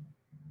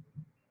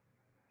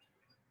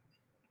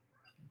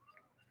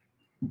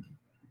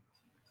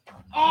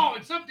 Oh,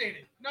 it's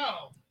updated.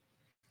 No.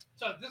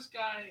 So this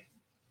guy.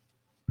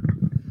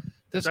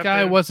 This It's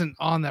guy updated. wasn't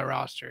on that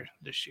roster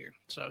this year,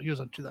 so he was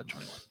on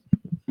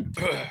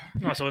 2021.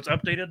 Oh, so it's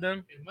updated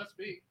then? It must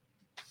be.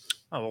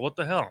 Oh, well, what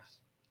the hell?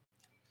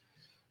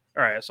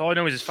 All right, so all I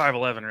know is he's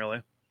 5'11",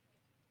 really.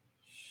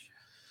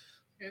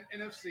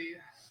 NFC.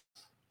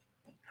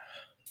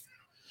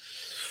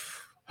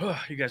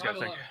 You guys got to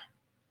think.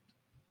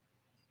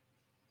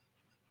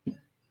 5'11".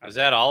 Is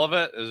that all of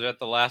it? Is that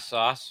the last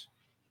sauce?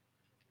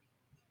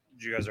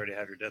 Did you guys already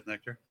have your Death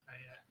Nectar?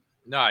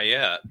 Not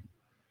yet.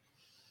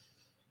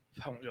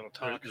 I won't be able to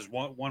talk. There's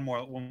one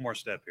more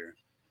step here.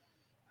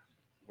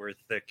 We're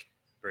thick,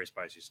 very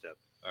spicy step.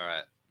 All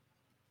right.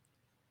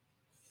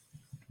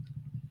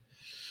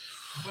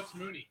 What's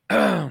Mooney?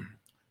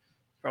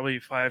 Probably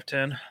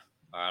 5'10".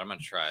 All right, I'm going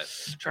to try it.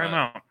 Try him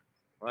out. I'm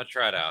going to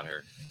try it out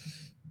here.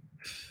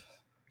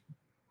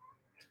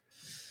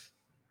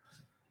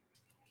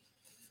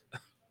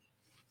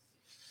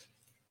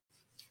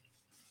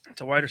 It's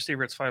a wide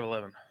receiver. It's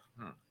 5'11".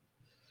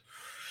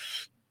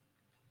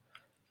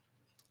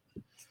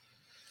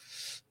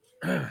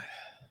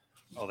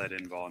 All that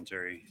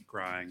involuntary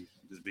crying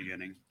at the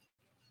beginning.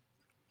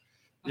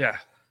 Yeah.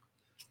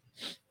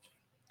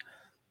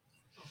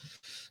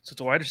 So it's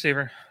a wide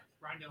receiver.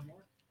 Rondell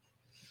Moore.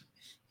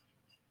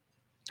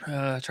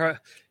 Try.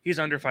 He's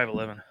under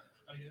 5'11".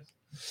 Oh,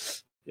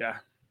 yes. Yeah,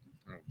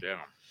 Oh, damn.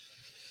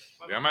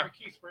 What Damn about it.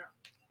 Marquise Brown?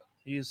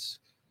 he's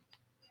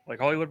like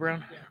Hollywood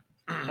Brown,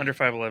 Yeah. under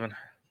 5'11".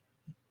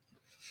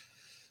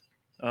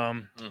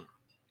 Mm.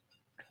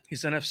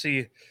 He's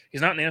NFC.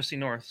 He's not in the NFC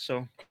North,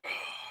 so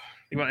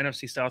you want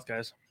NFC South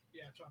guys.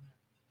 Yeah, it's on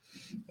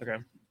there.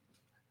 Okay.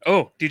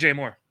 Oh, DJ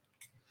Moore.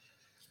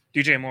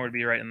 DJ Moore would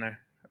be right in there.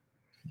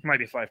 He might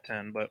be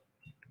 5'10", but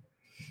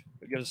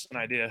it gives us an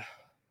idea.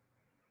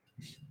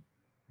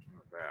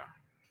 Yeah.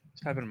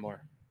 Let's type in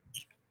more.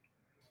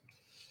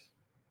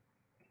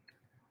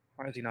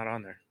 Why is he not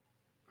on there?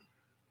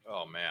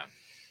 Oh, man.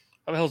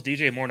 How the hell is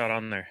DJ Moore not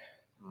on there?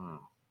 Mm.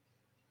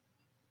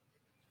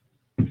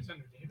 It's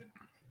under David.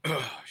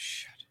 Oh,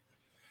 shit.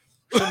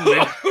 Shouldn't be.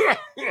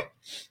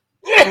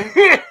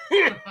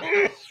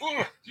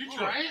 Did you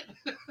try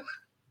it?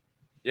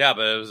 Yeah,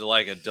 but it was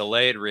like a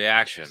delayed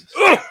reaction.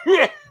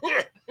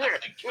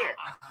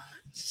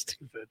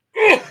 Stupid.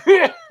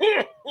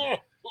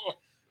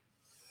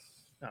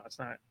 No, it's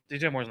not.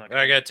 DJ Moore's not.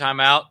 I get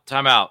timeout.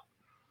 Timeout.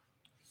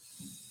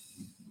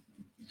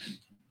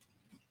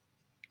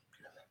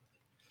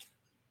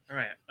 All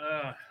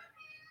right.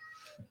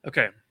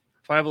 Okay.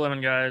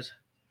 5'11" guys.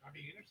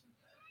 Robbie Anderson.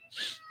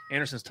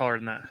 Anderson's taller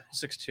than that.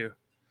 6'2".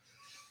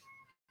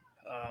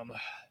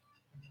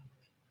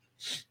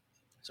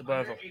 It's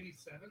above him.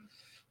 87.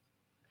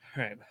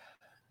 All right.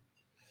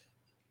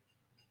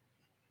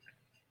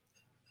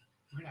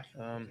 We're not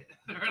gonna Um, get it.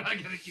 We're not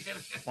gonna get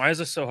it. Why is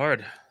this so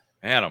hard?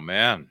 Man, oh,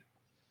 man.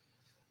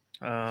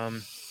 All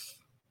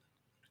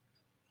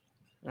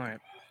right.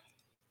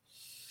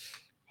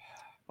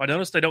 I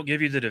noticed they don't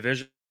give you the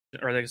division,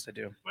 or I guess they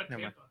do. What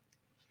Never mind.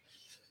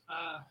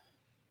 Tampa?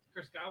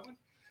 Chris Godwin.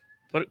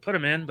 Put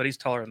him in, but he's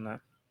taller than that.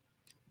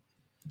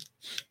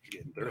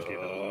 Getting thirsty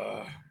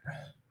though.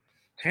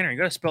 Tanner, you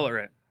gotta spell it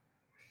right.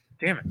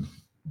 Damn it.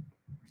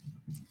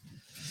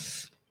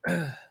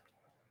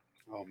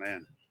 Oh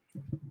man,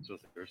 so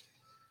thirsty.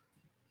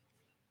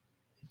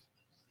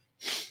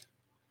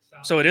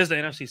 South. So it is the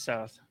NFC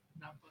South.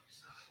 Not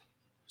Bucks.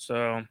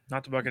 So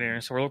not the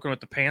Buccaneers. So we're looking with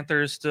the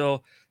Panthers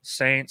still,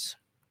 Saints,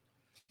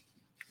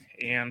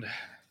 and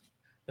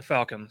the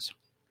Falcons.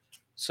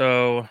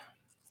 So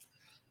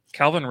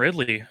Calvin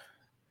Ridley.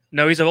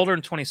 No, he's older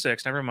than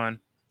 26. Never mind.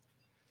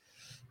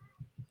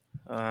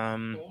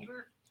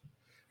 Older.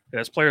 Yeah,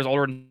 this player is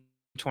older than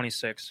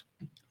 26.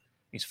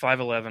 He's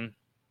 5'11".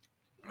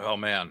 Oh,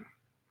 man.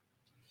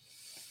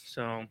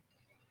 So,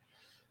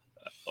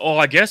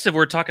 I guess if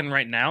we're talking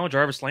right now,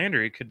 Jarvis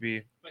Landry could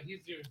be. But he's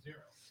 0-0.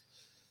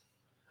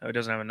 Oh, he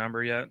doesn't have a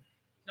number yet.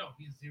 No,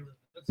 he's 0.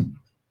 That's his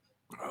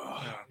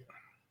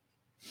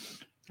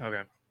number.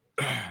 Okay.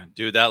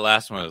 Dude, that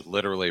last one is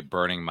literally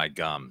burning my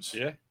gums.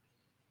 Yeah,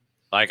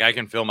 Like, I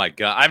can feel my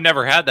gum. I've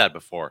never had that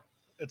before.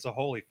 it's a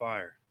holy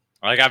fire.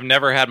 Like, I've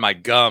never had my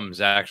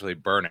gums actually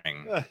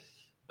burning,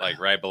 like,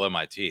 right below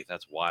my teeth.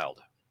 That's wild.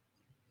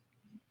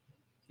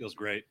 Feels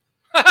great.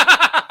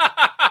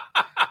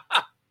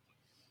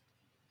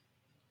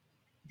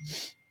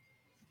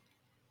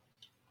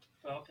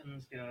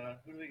 Falcons got.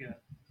 Who do we got?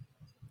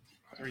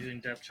 We're using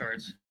depth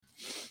charts.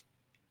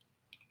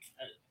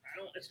 I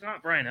don't. It's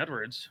not Brian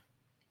Edwards.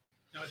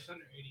 No, it's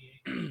under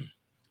 88.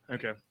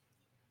 Okay.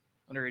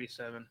 Under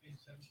 87.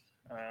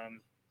 87.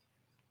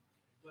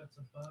 What's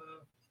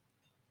above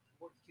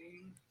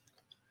 14?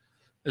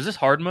 Is this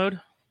hard mode?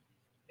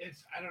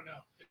 It's, I don't know.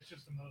 It's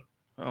just a mode.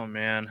 Oh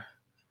man.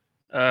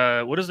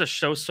 What is the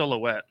show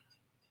silhouette?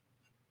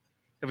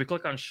 If we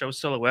click on show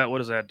silhouette, what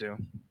does that do?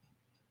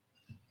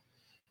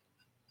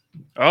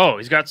 Oh,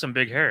 he's got some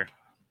big hair.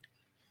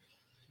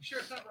 You sure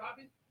it's not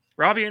Robbie?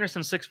 Robbie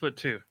Anderson,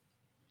 6'2".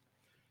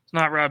 It's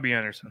not Robbie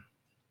Anderson.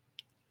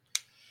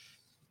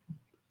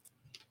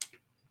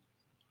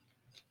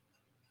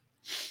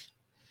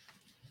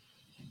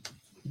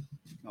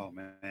 Oh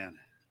man,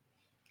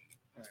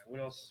 All right, what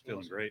else?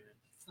 feeling great.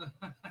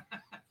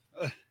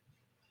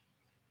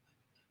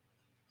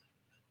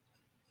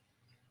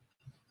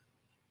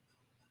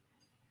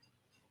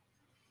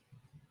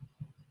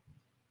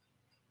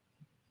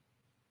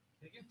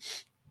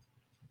 Higgins?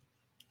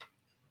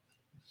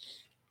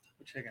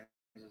 Which Higgins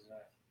is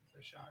that?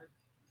 Rashard?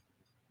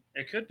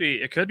 It could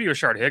be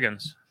Rashard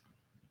Higgins.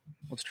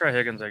 Let's try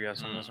Higgins, I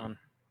guess, on this one.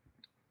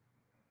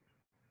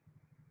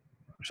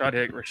 Rashad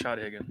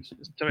Higgins.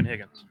 It's Tevin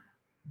Higgins.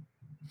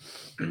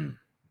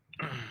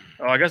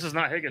 Oh, I guess it's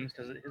not Higgins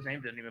because his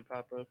name didn't even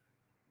pop up.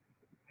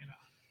 You know.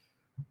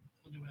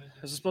 We'll do what I did.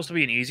 This is supposed to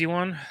be an easy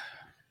one.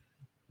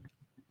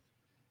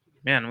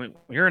 Man,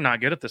 we're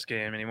not good at this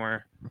game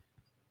anymore.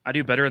 I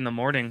do better in the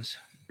mornings.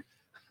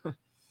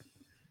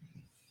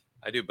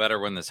 I do better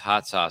when this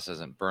hot sauce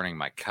isn't burning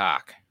my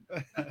cock.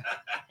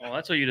 Well,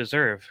 that's what you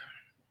deserve.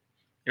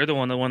 You're the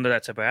one to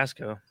that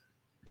Tabasco.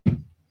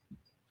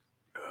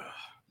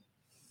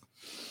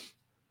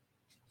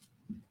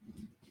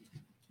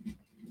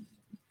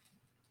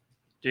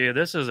 Dude,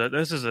 this is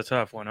a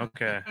tough one.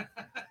 Okay.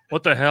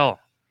 What the hell?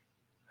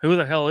 Who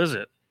the hell is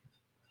it?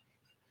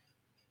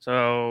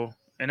 So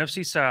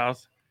NFC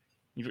South,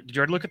 Did you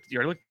already look at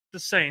the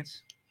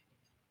Saints?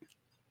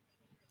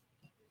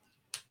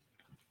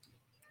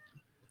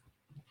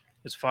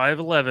 It's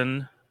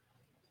 5'11".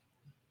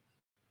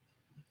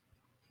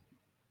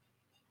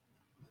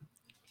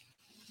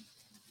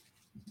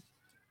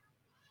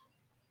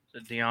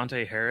 Is it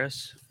Deontay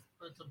Harris?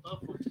 That's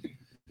above 14.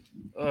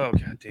 Oh,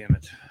 god damn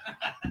it.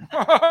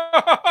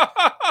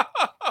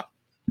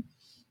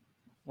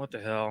 What the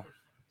hell?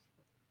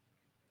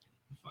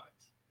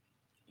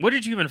 What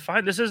did you even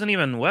find? This isn't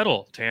even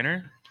Weddle,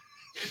 Tanner.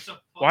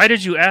 Why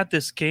did you add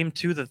this game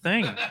to the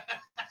thing?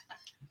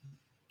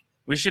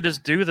 We should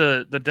just do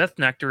the Death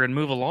Nectar and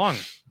move along.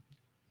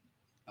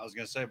 I was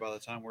gonna say by the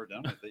time we're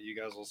done with it, you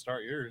guys will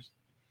start yours.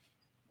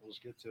 We'll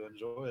just get to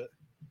enjoy it.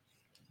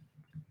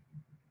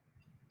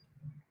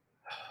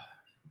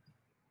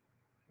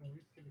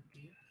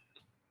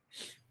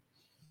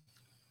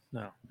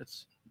 No,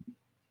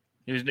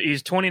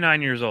 he's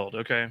 29 years old.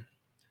 Okay,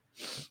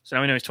 so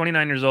now we know he's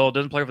 29 years old.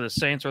 Doesn't play for the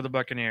Saints or the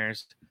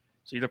Buccaneers.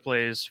 So either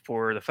plays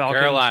for the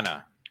Falcons,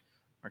 Carolina.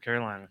 or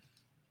Carolina.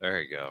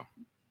 There you go.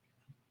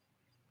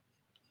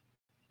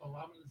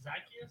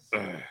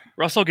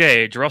 Russell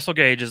Gage. Russell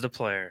Gage is the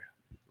player.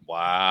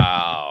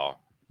 Wow.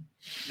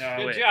 No,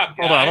 Good wait. job,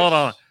 Hold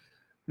on.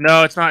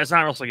 No, it's not. It's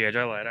not Russell Gage.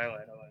 I lied.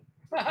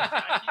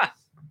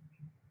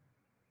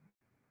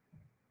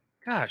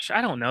 Gosh, I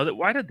don't know that.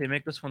 Why did they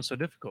make this one so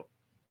difficult?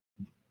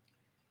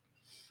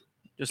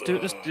 Just do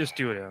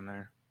it on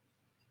there.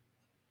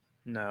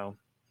 No.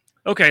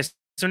 Okay,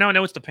 so now I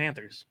know it's the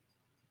Panthers.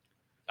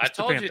 I It's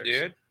the told you, Panthers.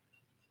 dude.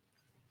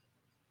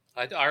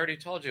 I already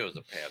told you it was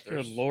the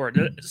Panthers. Good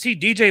lord. See,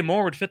 DJ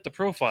Moore would fit the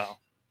profile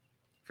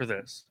for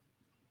this.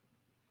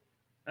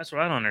 That's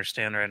what I don't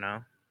understand right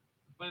now.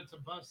 But it's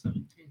above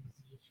 17.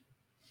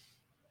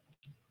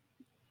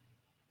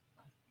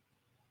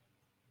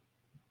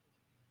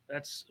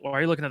 Why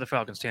are you looking at the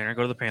Falcons, Tanner?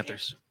 Go to the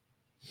Panthers.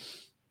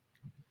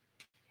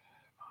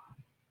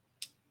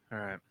 All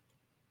right.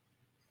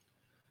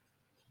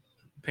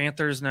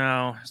 Panthers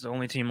now is the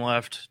only team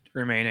left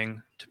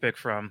remaining to pick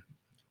from.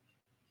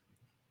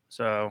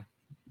 So,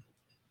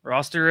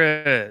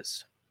 roster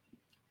is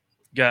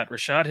got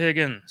Rashad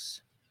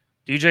Higgins,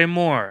 DJ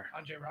Moore,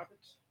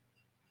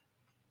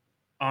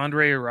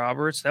 Andre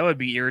Roberts. That would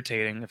be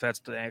irritating if that's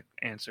the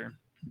answer.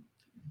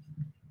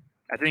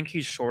 I think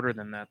he's shorter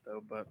than that,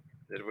 though, but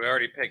Did we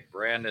already pick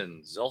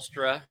Brandon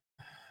Zylstra?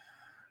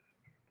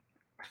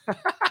 what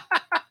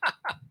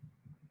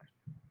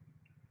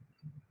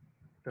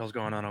the hell's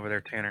going on over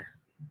there, Tanner?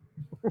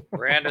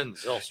 Brandon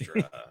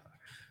Zylstra.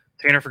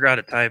 Tanner forgot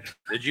to type.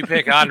 Did you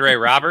pick Andre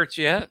Roberts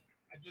yet?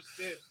 I just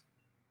did.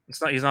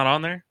 He's not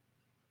on there?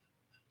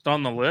 It's not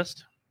on the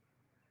list?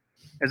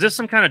 Is this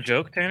some kind of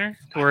joke, Tanner?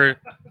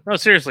 No,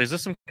 seriously, is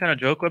this some kind of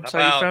joke website you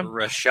About found?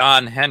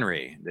 Rashawn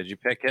Henry. Did you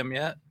pick him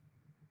yet?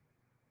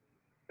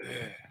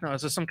 No,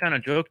 is this some kind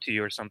of joke to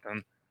you or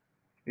something?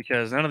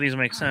 Because none of these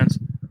make sense.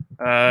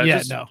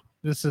 No.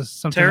 This is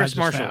something Terrace I just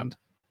Marshall. found.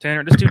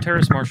 Tanner, just do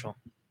Terrace Marshall.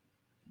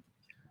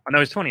 I know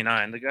he's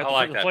 29. The I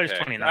like the that player's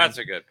pick. 29. That's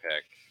a good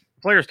pick.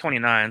 The player's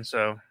 29,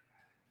 so.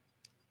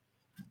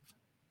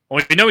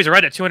 Well, we know he's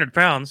right at 200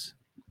 pounds.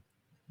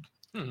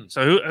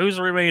 So who's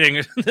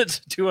remaining that's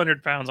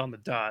 200 pounds on the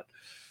dot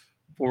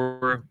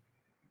for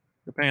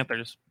the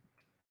Panthers?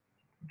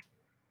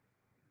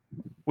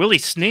 Willie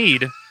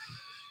Snead.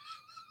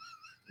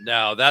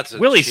 No, that's a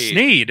Willie cheat.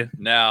 Snead.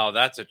 No,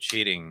 that's a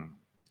cheating.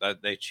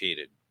 That they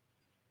cheated.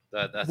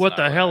 That's What not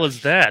the right. hell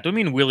is that? What do you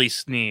mean Willie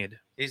Snead?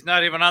 He's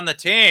not even on the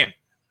team.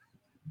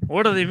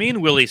 What do they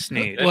mean Willie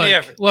Snead? Look,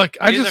 Yeah, Look,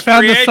 I he's just a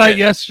found free the site agent.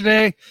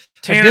 yesterday. I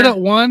Tanner, did it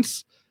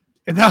once.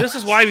 And now, this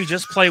is why we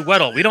just play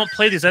Weddle. We don't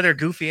play these other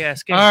goofy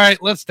ass games. all right,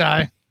 let's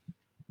die.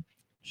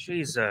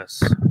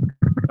 Jesus.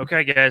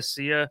 Okay, guys.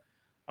 See ya.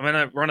 I'm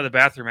going to run to the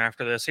bathroom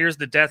after this. Here's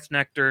the Death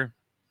Nectar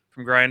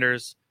from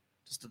Grinders.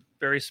 Just a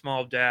very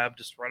small dab,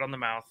 just right on the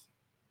mouth.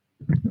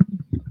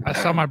 I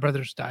saw my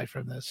brothers die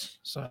from this.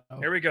 So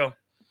Here we go.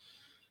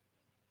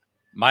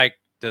 Mike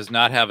does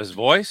not have his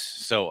voice,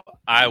 so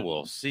I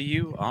will see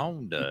you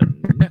on the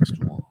next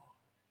one.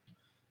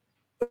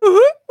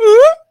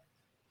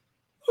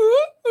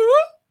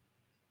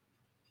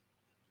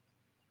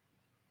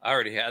 I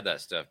already had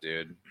that stuff,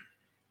 dude.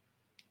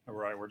 All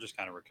right, we're just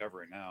kind of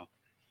recovering now.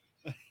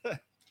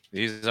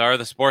 These are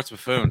the sports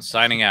buffoons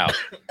signing out.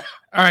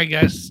 all right,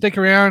 guys, stick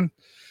around.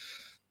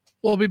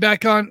 We'll be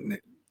back on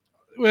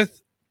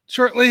with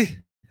shortly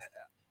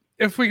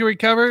if we can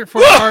recover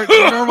for our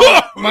normal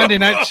Monday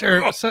night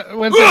or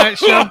Wednesday night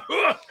show.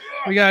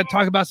 We got to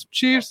talk about some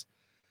Chiefs,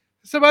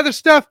 some other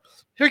stuff.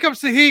 Here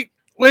comes the heat,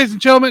 ladies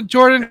and gentlemen.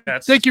 Jordan,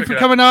 thank you for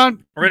coming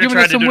on. We're going to giving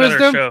try us to do some another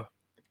wisdom. show.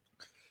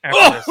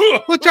 After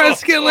this. We'll try to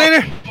skip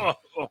later.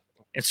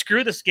 And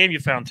screw this game you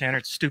found, Tanner.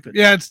 It's stupid.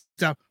 Yeah, it's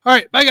dumb. All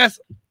right, bye, guys.